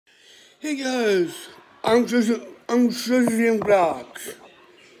Hey guys, I'm Tristan Vlogs,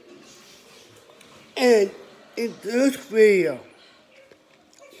 and in this video,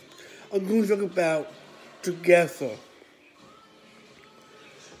 I'm going to talk about Together,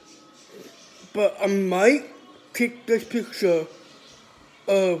 but I might take this picture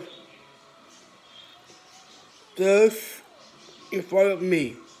of this in front of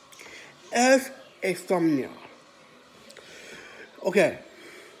me as a thumbnail. Okay.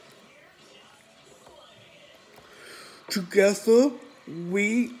 Together,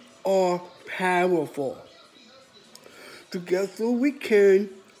 we are powerful. Together, we can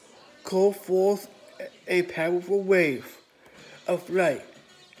call forth a powerful wave of light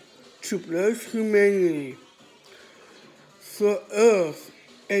to bless humanity, the earth,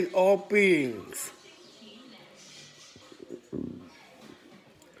 and all beings.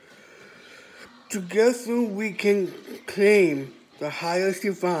 Together, we can claim the highest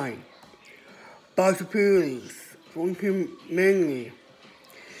divine possibilities from humanity,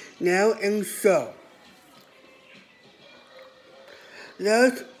 now and so.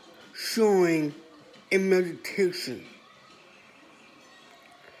 Let's join in meditation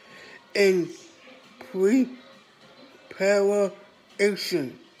and preparation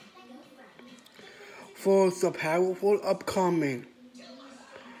for the powerful upcoming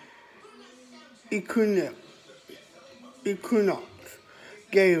equinox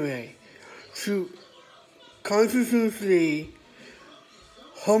gateway to consciously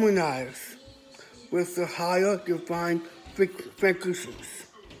harmonize with the higher divine frequencies.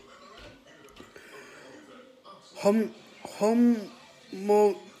 Harmonizing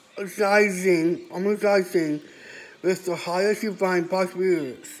with the highest divine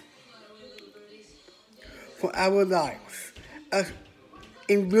possibilities for our lives as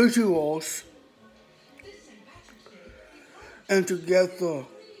individuals, and together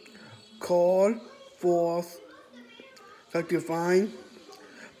call forth the divine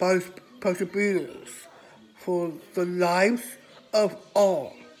possibilities for the lives of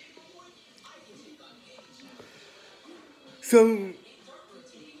all. So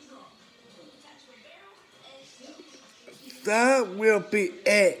that will be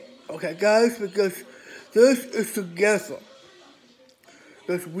it, okay guys, because this is together.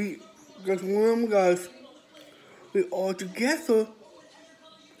 Because remember guys, we all together.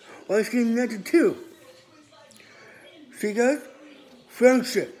 Let's get connected too. See guys?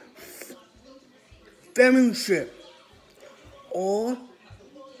 Friendship, fellowship, we're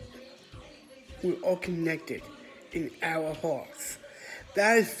all connected in our hearts.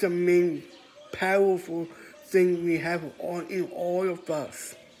 That is the main powerful thing we have in all of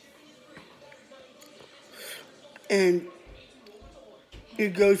us. And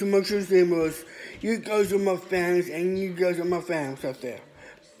it goes to my streamers, you guys are my fans, and you guys are my fans out there.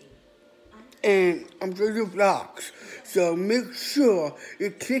 And I'm doing vlogs, so make sure you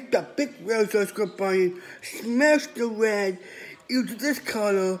click the big red subscribe button, smash the red, use this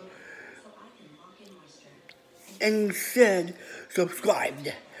color, and said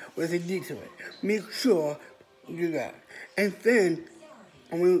subscribed with a D to it. Make sure you do that. And then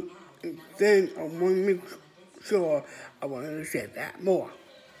I want to make sure I want to say that more.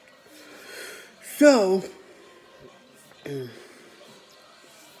 So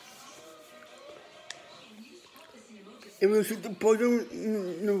if you see the button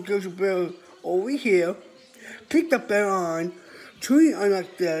notification bell over here, click the bell on, turn it on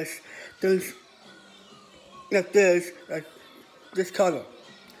like this color.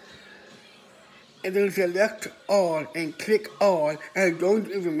 And then select all and click all, and don't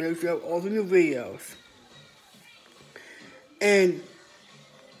even miss out all the new videos. And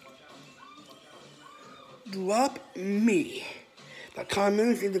drop me the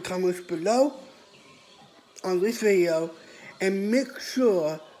comments in the comments below on this video, and make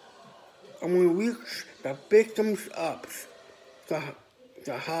sure I'm going to reach the big thumbs ups, the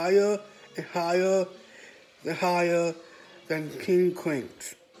higher and higher, the higher than King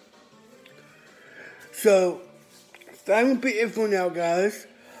Queens. So that will be it for now, guys.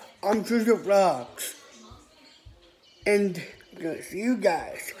 I'm Tristan Vlogs, and I'm going to see you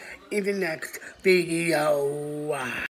guys in the next video.